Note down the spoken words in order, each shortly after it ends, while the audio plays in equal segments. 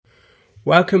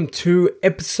Welcome to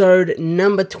episode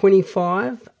number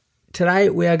 25. Today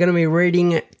we are going to be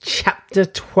reading chapter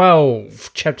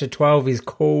 12. Chapter 12 is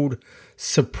called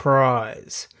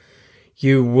Surprise.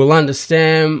 You will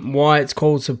understand why it's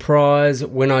called Surprise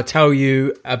when I tell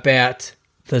you about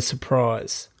the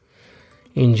surprise.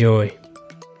 Enjoy.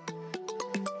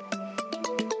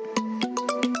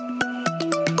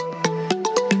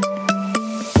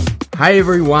 Hey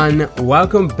everyone,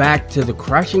 welcome back to the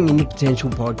Crashing Into Potential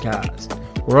podcast,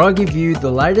 where I give you the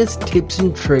latest tips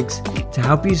and tricks to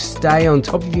help you stay on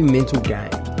top of your mental game.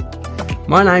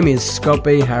 My name is Scott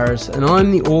B. Harris and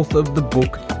I'm the author of the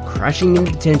book Crashing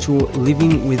Into Potential,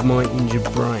 Living with My Injured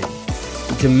Brain.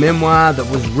 It's a memoir that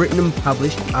was written and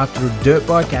published after a dirt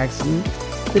bike accident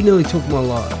that nearly took my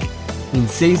life. In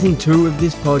season 2 of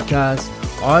this podcast,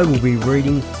 I will be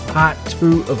reading part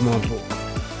 2 of my book.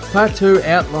 Part 2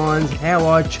 outlines how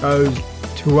I chose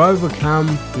to overcome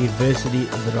the adversity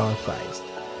that I faced.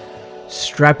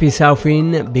 Strap yourself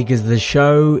in because the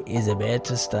show is about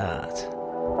to start.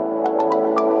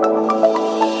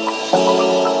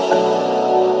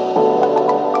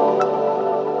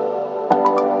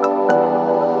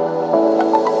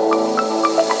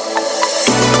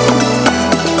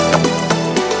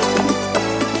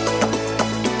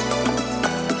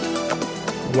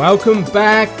 Welcome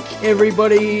back,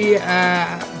 everybody.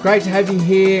 Great to have you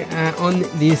here on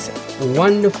this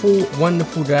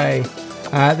wonderful day.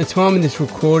 At the time of this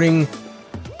recording,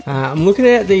 I'm looking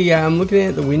out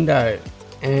the window,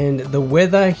 and the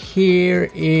weather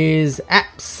here is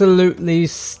absolutely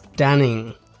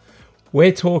stunning.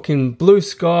 We're talking blue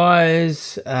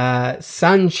skies,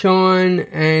 sunshine,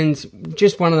 and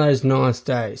just one of those nice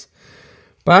days.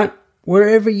 But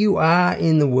wherever you are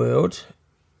in the world,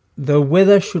 the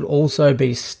weather should also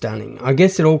be stunning. I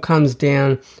guess it all comes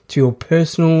down to your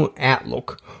personal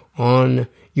outlook on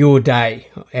your day,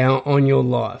 on your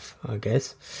life, I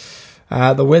guess.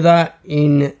 The weather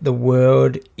in the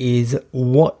world is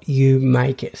what you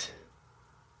make it.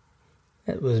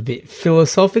 That was a bit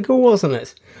philosophical, wasn't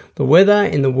it? The weather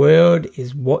in the world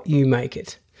is what you make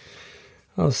it.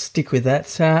 I'll stick with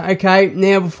that. Okay,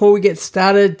 now before we get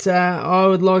started, I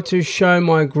would like to show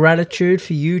my gratitude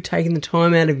for you taking the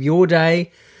time out of your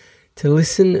day to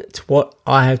listen to what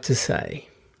I have to say.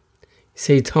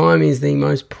 See, time is the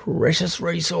most precious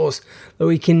resource that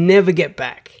we can never get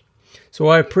back. So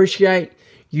I appreciate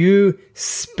you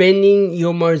spending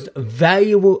your most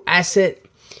valuable asset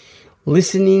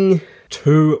listening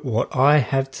to what I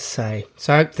have to say.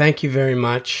 So thank you very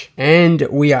much. And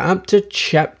we are up to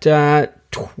chapter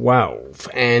 12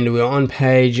 and we're on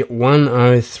page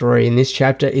 103, and this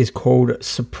chapter is called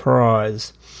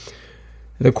Surprise.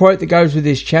 The quote that goes with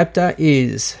this chapter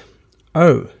is,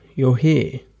 "Oh, you're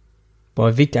here,"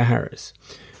 by Victor Harris.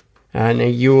 Now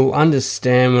you'll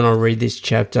understand when I read this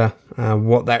chapter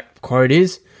what that quote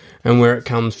is and where it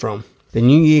comes from. The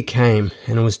new year came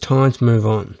and it was time to move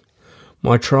on.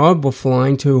 My tribe were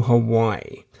flying to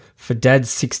Hawaii for Dad's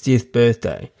 60th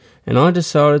birthday, and I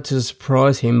decided to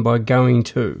surprise him by going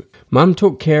too. Mum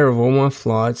took care of all my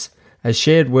flights as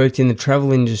she had worked in the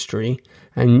travel industry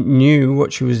and knew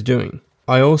what she was doing.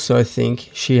 I also think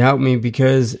she helped me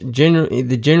because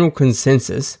the general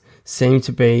consensus seemed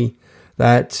to be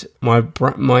that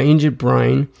my injured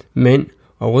brain meant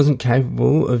I wasn't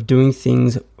capable of doing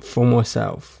things for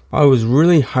myself. I was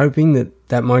really hoping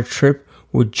that my trip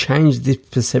would change this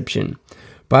perception,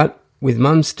 but with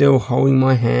Mum still holding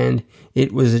my hand,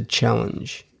 it was a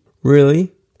challenge.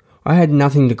 Really, I had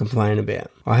nothing to complain about.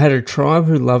 I had a tribe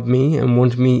who loved me and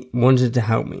wanted to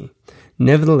help me.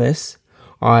 Nevertheless,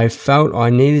 I felt I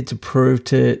needed to prove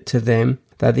to them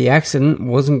that the accident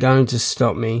wasn't going to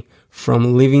stop me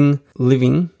from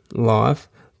living life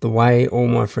the way all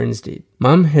my friends did.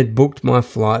 Mum had booked my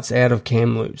flights out of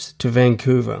Kamloops to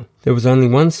Vancouver. There was only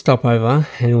one stopover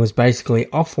and it was basically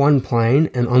off one plane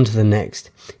and onto the next.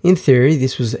 In theory,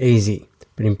 this was easy,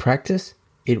 but in practice,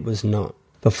 it was not.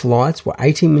 The flights were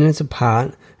 18 minutes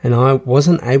apart and I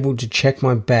wasn't able to check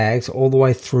my bags all the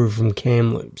way through from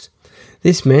Kamloops.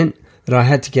 This meant that I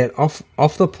had to get off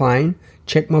the plane,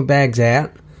 check my bags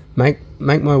out, make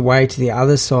my way to the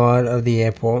other side of the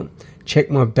airport,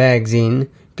 check my bags in,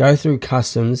 go through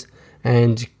customs,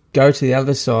 and go to the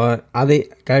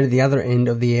other end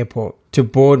of the airport to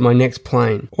board my next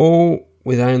plane, all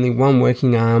with only one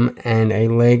working arm and a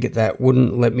leg that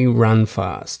wouldn't let me run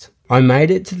fast. I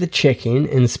made it to the check-in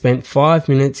and spent 5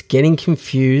 minutes getting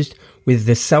confused with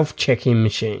the self-check-in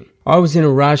machine. I was in a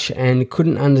rush and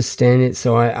couldn't understand it,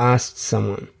 so I asked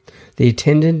someone. The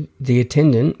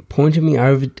attendant pointed me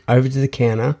over to the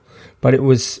counter, but I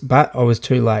was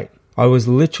too late. I was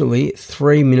literally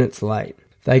 3 minutes late.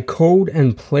 They called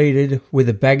and pleaded with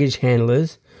the baggage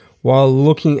handlers while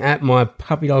looking at my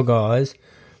puppy dog eyes,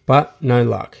 but no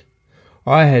luck.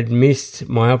 I had missed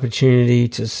my opportunity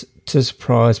to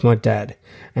surprise my dad.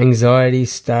 Anxiety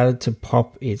started to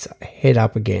pop its head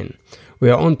up again. We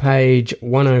are on page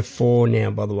 104 now,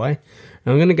 by the way.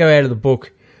 I'm going to go out of the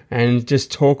book and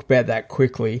just talk about that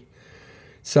quickly.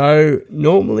 So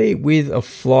normally with a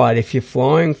flight, if you're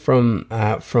flying from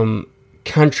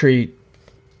country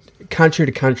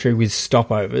to country with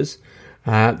stopovers,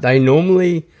 what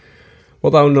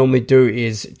they'll normally do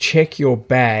is check your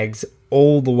bags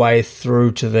all the way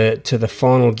through to the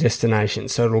final destination.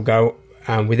 So it'll go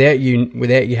without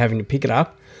you having to pick it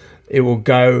up. It will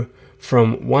go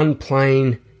from one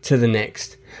plane to the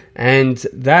next, and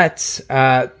that's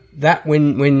that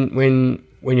when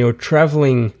you're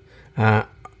traveling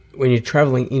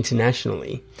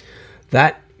internationally,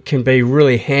 that can be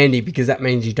really handy because that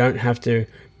means you don't have to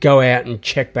go out and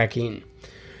check back in.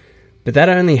 But that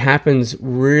only happens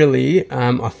really,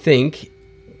 I think,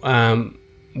 when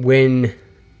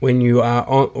you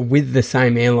are with the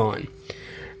same airline.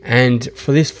 And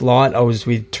for this flight, I was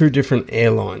with two different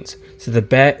airlines. So the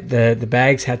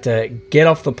bags had to get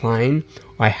off the plane.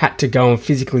 I had to go and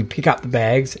physically pick up the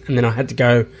bags, and then I had to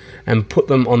go and put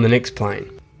them on the next plane.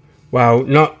 Well,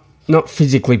 not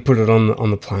physically put it on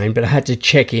the plane, but I had to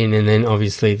check in, and then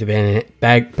obviously the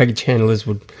baggage handlers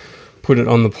would put it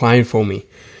on the plane for me.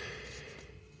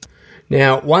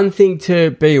 Now, one thing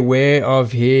to be aware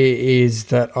of here is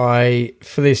that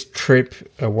for this trip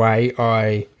away,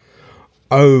 I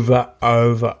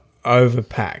overpacked.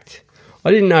 I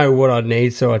didn't know what I'd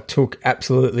need, so I took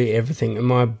absolutely everything. And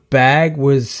my bag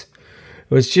was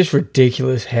just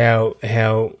ridiculous how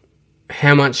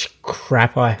much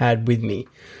crap I had with me.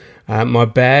 My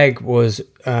bag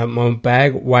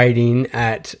weighed in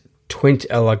at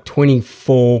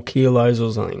 24 kilos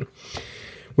or something,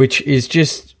 which is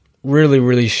just really,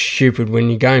 really stupid. When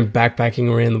you're going backpacking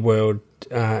around the world,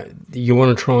 you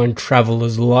want to try and travel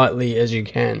as lightly as you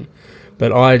can.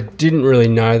 But I didn't really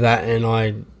know that, and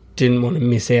I didn't want to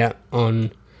miss out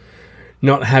on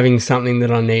not having something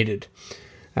that I needed.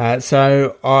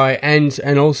 So I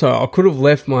could have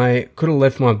left my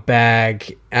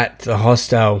bag at the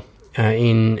hostel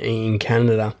in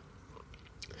Canada,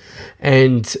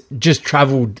 and just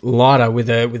travelled lighter with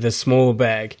a smaller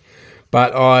bag.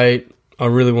 But I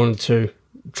really wanted to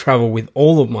travel with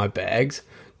all of my bags.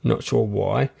 Not sure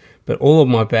why, but all of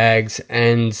my bags,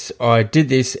 and I did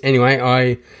this anyway.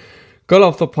 I got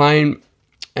off the plane,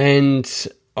 and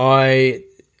I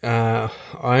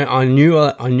knew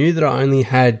that I only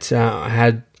had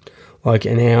like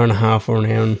an hour and a half or an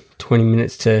hour and 20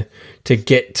 minutes to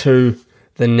get to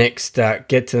the next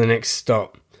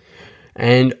stop,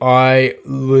 and I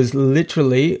was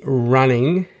literally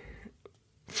running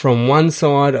from one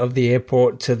side of the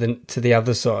airport to the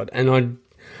other side, and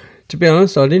to be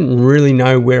honest, I didn't really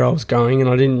know where I was going, and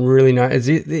I didn't really know.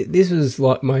 This was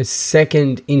like my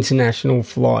second international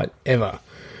flight ever.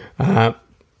 My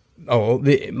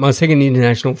second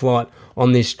international flight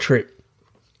on this trip.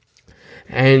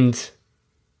 And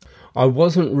I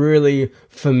wasn't really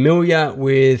familiar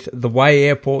with the way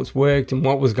airports worked and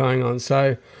what was going on.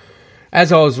 So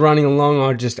as I was running along,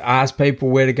 I just asked people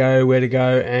where to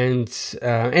go. And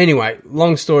anyway,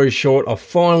 long story short, I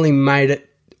finally made it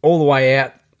all the way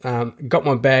out. Got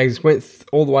my bags, went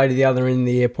all the way to the other end of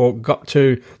the airport, got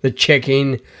to the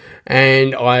check-in,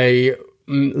 and I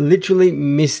literally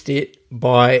missed it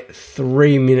by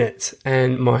 3 minutes,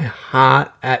 and my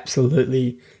heart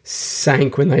absolutely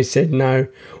sank when they said, no,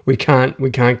 we can't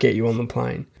get you on the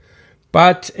plane.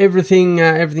 But everything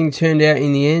turned out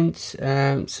in the end,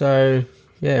 so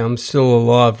yeah, I'm still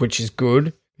alive, which is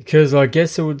good, because I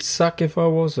guess it would suck if I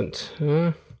wasn't.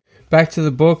 Back to the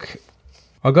book.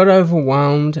 I got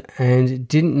overwhelmed and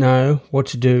didn't know what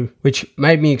to do, which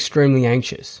made me extremely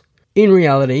anxious. In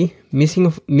reality, missing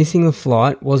the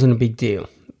flight wasn't a big deal,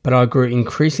 but I grew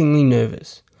increasingly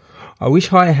nervous. I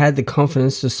wish I had the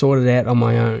confidence to sort it out on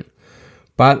my own,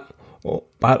 but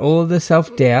all of the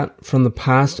self-doubt from the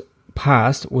past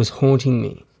was haunting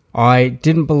me. I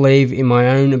didn't believe in my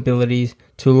own abilities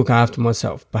to look after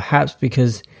myself, perhaps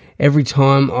because every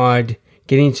time I'd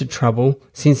get into trouble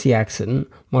since the accident,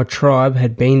 my tribe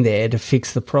had been there to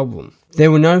fix the problem.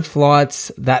 There were no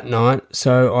flights that night,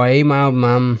 so I emailed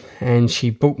Mum, and she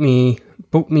booked me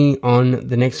on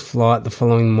the next flight the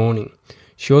following morning.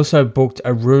 She also booked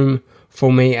a room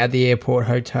for me at the airport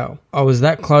hotel. I was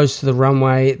that close to the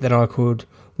runway that I could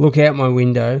look out my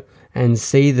window and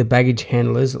see the baggage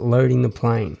handlers loading the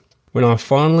plane. When I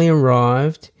finally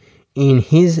arrived, in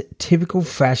his typical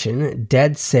fashion,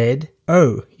 Dad said,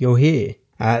 "Oh, you're here."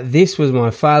 This was my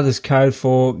father's code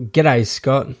for "G'day,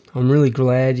 Scott. I'm really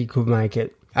glad you could make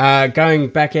it." Going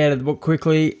back out of the book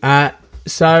quickly.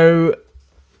 So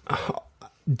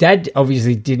Dad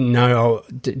obviously didn't know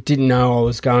I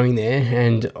was going there,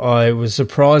 and I was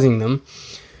surprising them.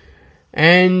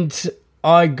 And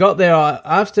I got there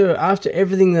after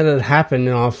everything that had happened,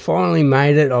 and I finally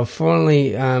made it. I've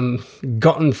finally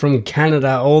gotten from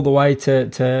Canada all the way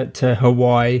to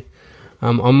Hawaii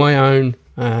on my own,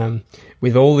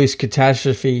 with all this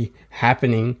catastrophe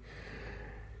happening.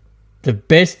 The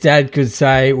best Dad could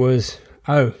say was,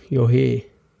 "Oh, you're here,"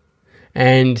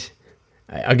 and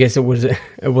I guess it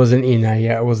wasn't in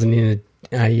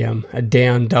a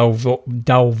down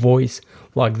dull voice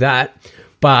like that,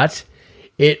 but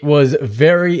it was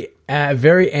very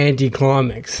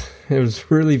anticlimax. It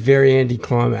was really very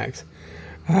anticlimax.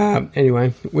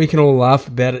 Anyway, we can all laugh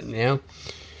about it now.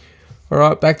 All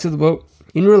right, back to the book.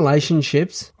 In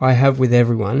relationships I have with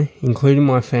everyone, including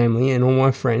my family and all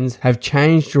my friends, have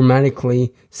changed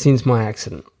dramatically since my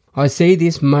accident. I see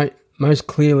this most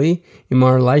clearly in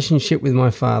my relationship with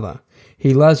my father.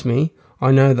 He loves me,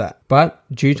 I know that, but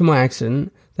due to my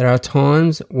accident, there are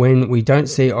times when we don't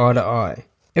see eye to eye.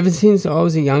 Ever since I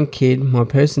was a young kid, my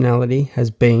personality has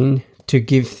been to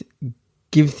give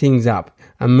things up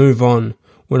and move on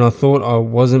when I thought I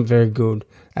wasn't very good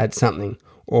at something,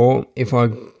 or if I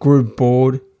grew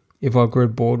bored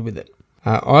with it.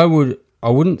 I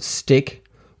wouldn't stick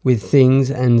with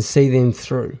things and see them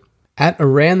through. At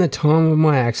around the time of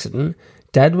my accident,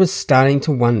 Dad was starting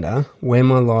to wonder where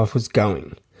my life was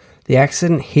going. The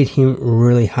accident hit him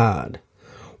really hard.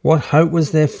 What hope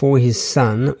was there for his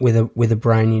son with a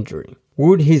brain injury?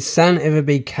 Would his son ever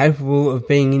be capable of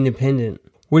being independent?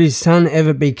 Would his son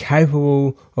ever be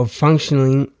capable of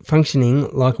functioning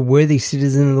like a worthy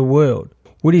citizen of the world?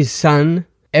 Would his son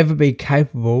ever be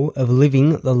capable of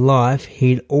living the life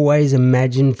he'd always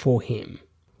imagined for him?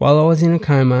 While I was in a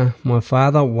coma, my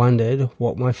father wondered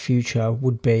what my future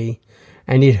would be,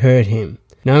 and it hurt him.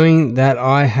 Knowing that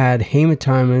I had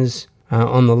hematomas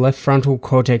on the left frontal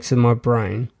cortex of my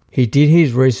brain, he did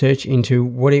his research into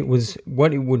what it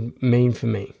would mean for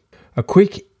me. A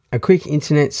quick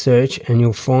internet search and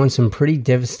you'll find some pretty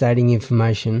devastating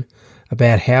information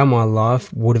about how my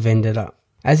life would have ended up.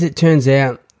 As it turns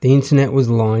out, the internet was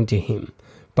lying to him,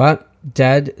 but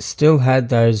Dad still had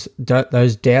those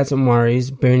doubts and worries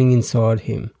burning inside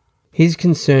him. His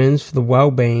concerns for the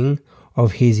well-being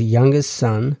of his youngest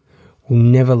son will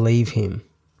never leave him.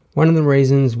 One of the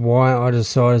reasons why I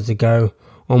decided to go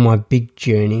on my big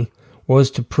journey was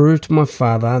to prove to my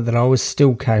father that I was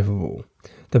still capable.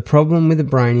 The problem with a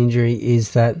brain injury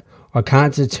is that I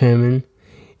can't determine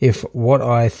if what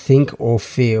I think or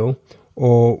feel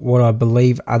or what I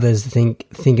believe others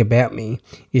think about me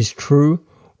is true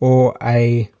or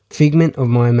a figment of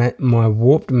my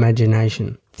warped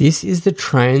imagination. This is the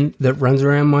train that runs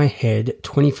around my head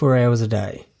 24 hours a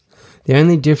day. The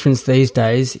only difference these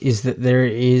days is that there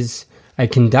is a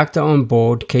conductor on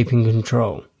board keeping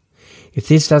control. If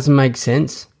this doesn't make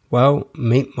sense, well,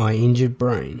 meet my injured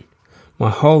brain.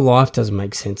 My whole life doesn't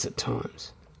make sense at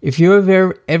times. If you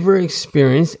have ever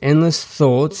experienced endless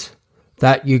thoughts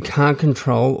that you can't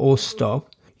control or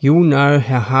stop, you will know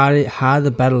how hard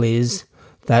the battle is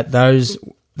that those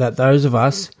of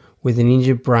us with an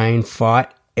injured brain fight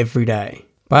every day.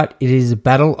 But it is a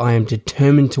battle I am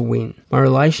determined to win. My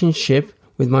relationship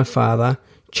with my father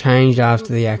changed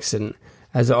after the accident,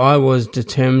 as I was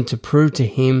determined to prove to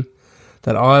him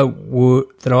that I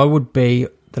would be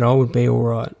all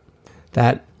right,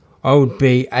 that I would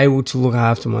be able to look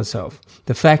after myself.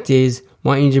 The fact is,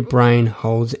 my injured brain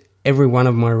holds every one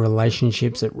of my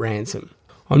relationships at ransom.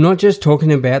 I'm not just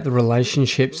talking about the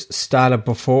relationships started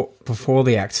before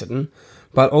the accident,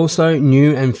 but also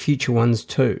new and future ones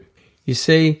too. You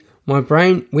see,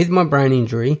 with my brain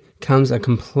injury comes a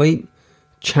complete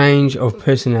change of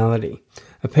personality.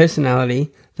 A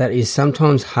personality that is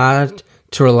sometimes hard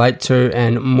to relate to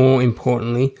and, more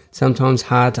importantly, sometimes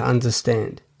hard to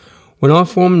understand. When I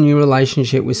form a new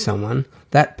relationship with someone,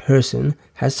 that person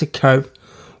has to cope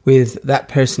with that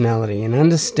personality and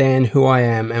understand who I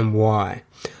am and why.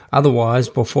 Otherwise,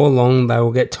 before long, they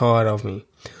will get tired of me.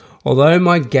 Although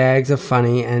my gags are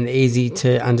funny and easy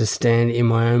to understand in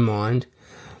my own mind,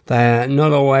 they are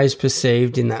not always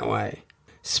perceived in that way.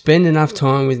 Spend enough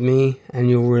time with me and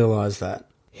you'll realise that.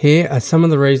 Here are some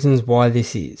of the reasons why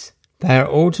this is. They are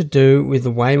all to do with the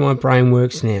way my brain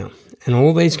works now, and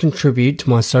all these contribute to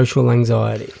my social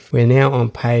anxiety. We're now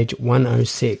on page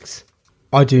 106.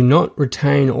 I do not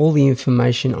retain all the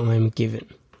information I am given.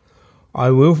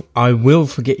 I will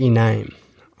forget your name.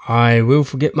 I will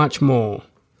forget much more.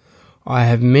 I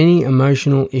have many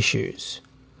emotional issues.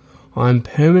 I am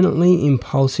permanently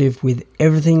impulsive with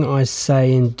everything I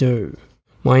say and do.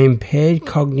 My impaired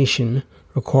cognition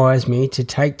requires me to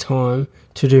take time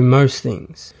to do most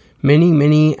things.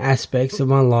 Many aspects of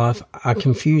my life are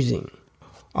confusing.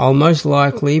 I'll most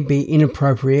likely be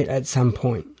inappropriate at some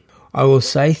point. I will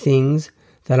say things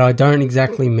that I don't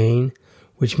exactly mean,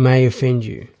 which may offend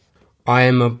you. I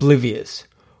am oblivious.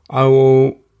 I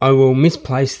will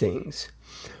misplace things.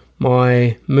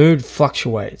 My mood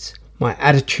fluctuates. My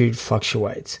attitude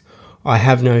fluctuates. I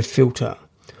have no filter.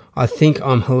 I think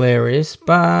I'm hilarious,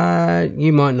 but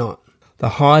you might not. The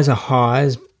highs are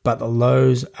highs, but the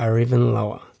lows are even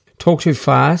lower. Talk too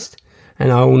fast,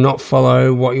 and I will not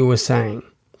follow what you were saying.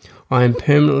 I am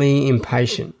permanently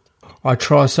impatient. I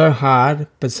try so hard,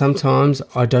 but sometimes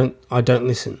I don't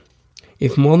listen.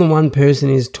 If more than one person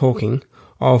is talking,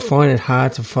 I'll find it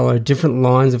hard to follow different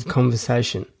lines of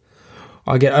conversation.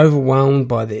 I get overwhelmed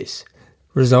by this,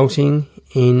 resulting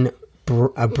in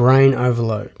a brain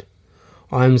overload.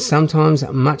 I am sometimes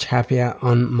much happier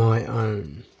on my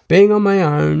own. Being on my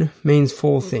own means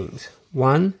 4 things.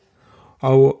 1, I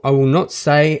will not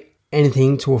say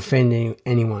anything to offend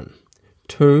anyone.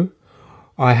 2,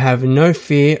 I have no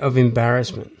fear of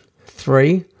embarrassment.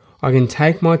 3, I can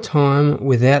take my time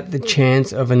without the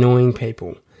chance of annoying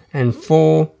people. And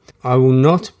 4, I will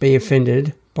not be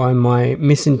offended by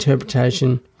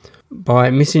misinterpreting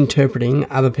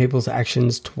other people's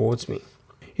actions towards me.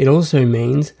 It also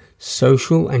means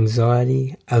social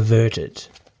anxiety averted.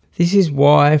 This is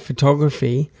why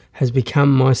photography has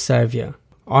become my saviour.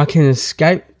 I can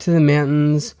escape to the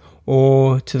mountains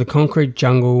or to the concrete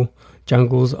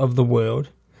jungles of the world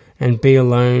and be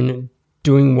alone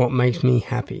doing what makes me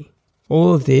happy.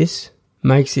 All of this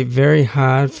makes it very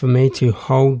hard for me to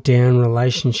hold down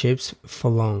relationships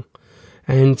for long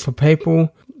and for people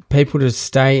to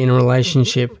stay in a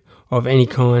relationship of any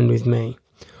kind with me.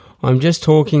 I'm just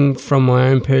talking from my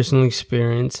own personal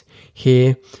experience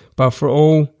here, but for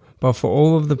all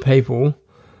of the people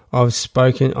I've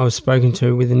spoken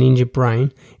to with an injured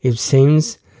brain, it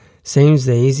seems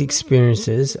these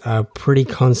experiences are pretty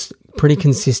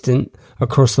consistent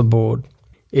across the board.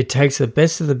 It takes the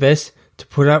best of the best to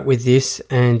put up with this,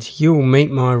 and you will meet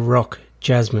my rock,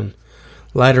 Jasmine,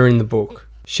 later in the book.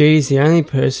 She is the only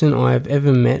person I have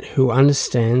ever met who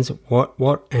understands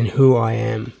what and who I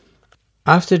am.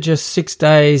 After just 6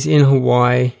 days in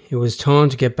Hawaii, it was time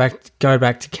to go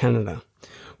back to Canada.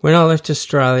 When I left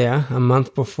Australia a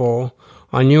month before,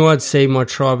 I knew I'd see my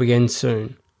tribe again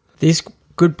soon. This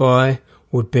goodbye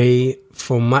would be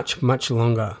for much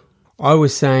longer. I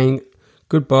was saying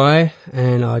goodbye,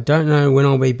 and I don't know when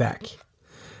I'll be back.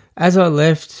 As I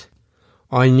left,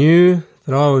 I knew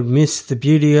that I would miss the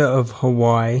beauty of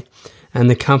Hawaii and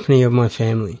the company of my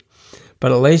family.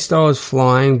 But at least I was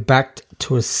flying back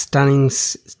to the stunning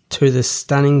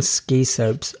ski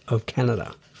slopes of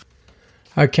Canada.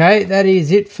 Okay, that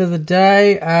is it for the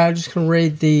day. I'm just going to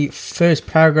read the first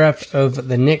paragraph of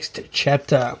the next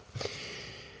chapter.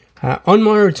 On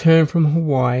my return from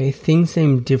Hawaii, things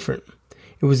seemed different.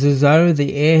 It was as though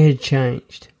the air had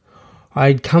changed. I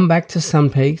had come back to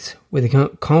Sun Peaks with a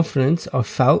confidence. I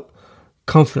felt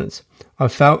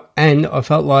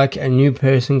like a new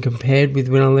person compared with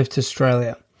when I left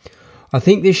Australia. I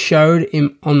think this showed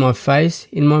on my face,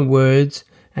 in my words,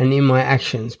 and in my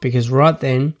actions, because right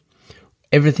then,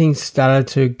 everything started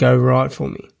to go right for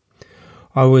me.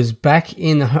 I was back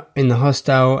in the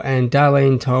hostel, and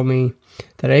Darlene told me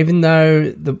that even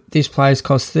though this place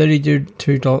cost 32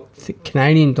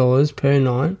 Canadian dollars per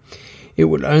night, it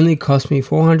would only cost me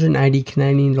 480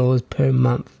 Canadian dollars per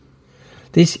month.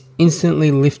 This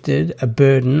instantly lifted a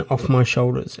burden off my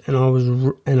shoulders, and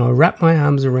I wrapped my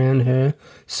arms around her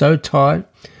so tight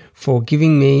for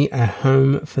giving me a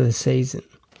home for the season.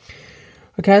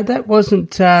 Okay, that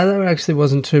actually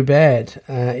wasn't too bad.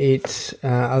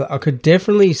 I could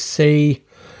definitely see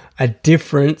a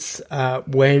difference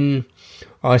when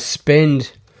I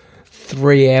spend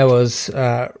 3 hours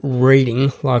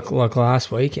reading like last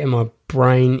week, and my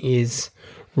brain is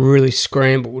really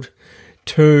scrambled.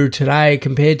 Compared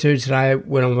to today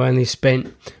when I've only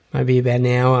spent maybe about an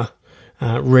hour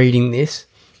reading this.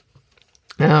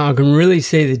 I can really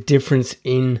see the difference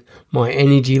in my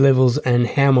energy levels and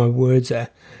how my words are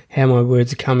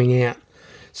coming out.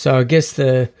 So I guess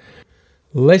the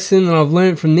lesson that I've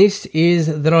learned from this is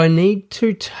that I need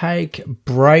to take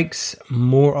breaks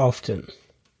more often.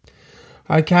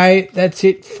 Okay, that's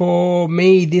it for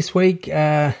me this week.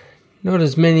 Not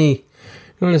as many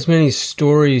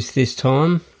stories this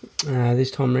time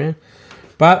around.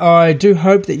 But I do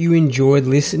hope that you enjoyed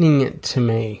listening to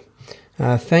me.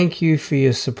 Thank you for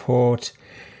your support.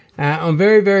 I'm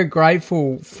very, very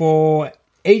grateful for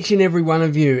each and every one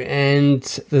of you and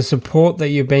the support that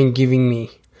you've been giving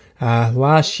me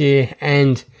last year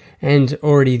and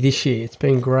already this year. It's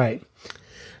been great.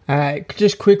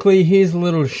 Just quickly, here's a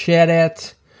little shout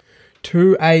out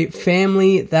to a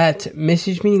family that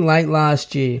messaged me late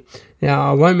last year.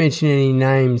 Now, I won't mention any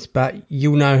names, but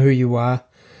you'll know who you are.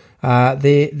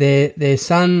 Their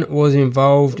son was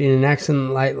involved in an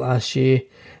accident late last year,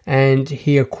 and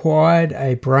he acquired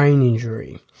a brain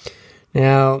injury.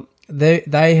 Now,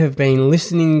 they have been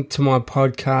listening to my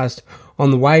podcast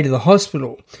on the way to the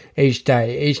hospital each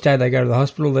day. Each day they go to the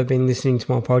hospital, they've been listening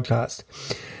to my podcast.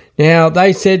 Now,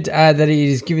 they said that it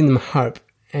is giving them hope,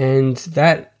 and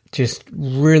that just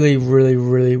really, really,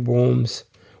 really warms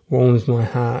my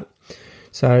heart.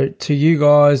 So to you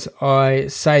guys, I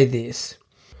say this.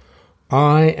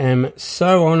 I am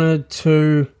so honoured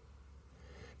to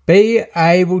be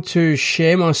able to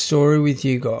share my story with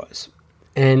you guys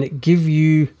and give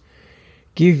you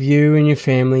and your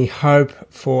family hope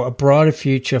for a brighter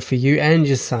future for you and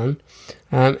your son.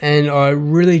 And I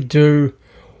really do,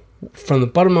 from the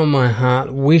bottom of my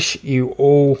heart, wish you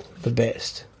all the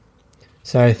best.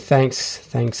 So thanks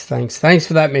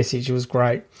for that message. It was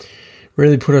great.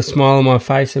 Really put a smile on my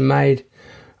face and made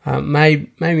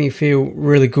me feel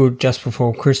really good just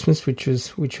before Christmas, which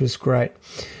was great.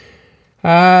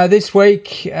 This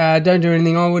week, don't do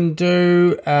anything I wouldn't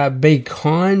do. Be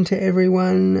kind to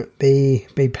everyone. Be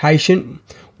patient.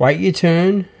 Wait your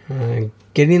turn.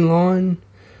 Get in line.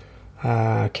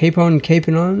 Keep on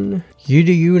keeping on. You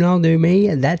do you and I'll do me.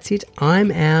 And that's it.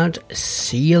 I'm out.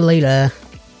 See you later.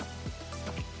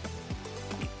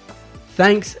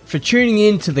 Thanks for tuning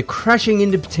in to the Crushing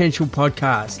Into Potential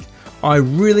podcast. I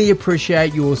really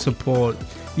appreciate your support.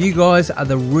 You guys are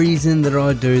the reason that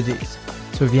I do this.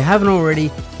 So if you haven't already,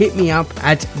 hit me up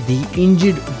at The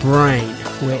Injured Brain,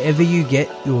 wherever you get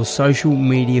your social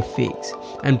media fix.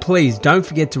 And please don't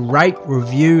forget to rate,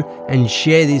 review, and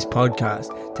share this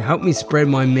podcast to help me spread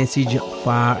my message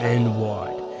far and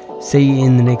wide. See you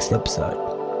in the next episode.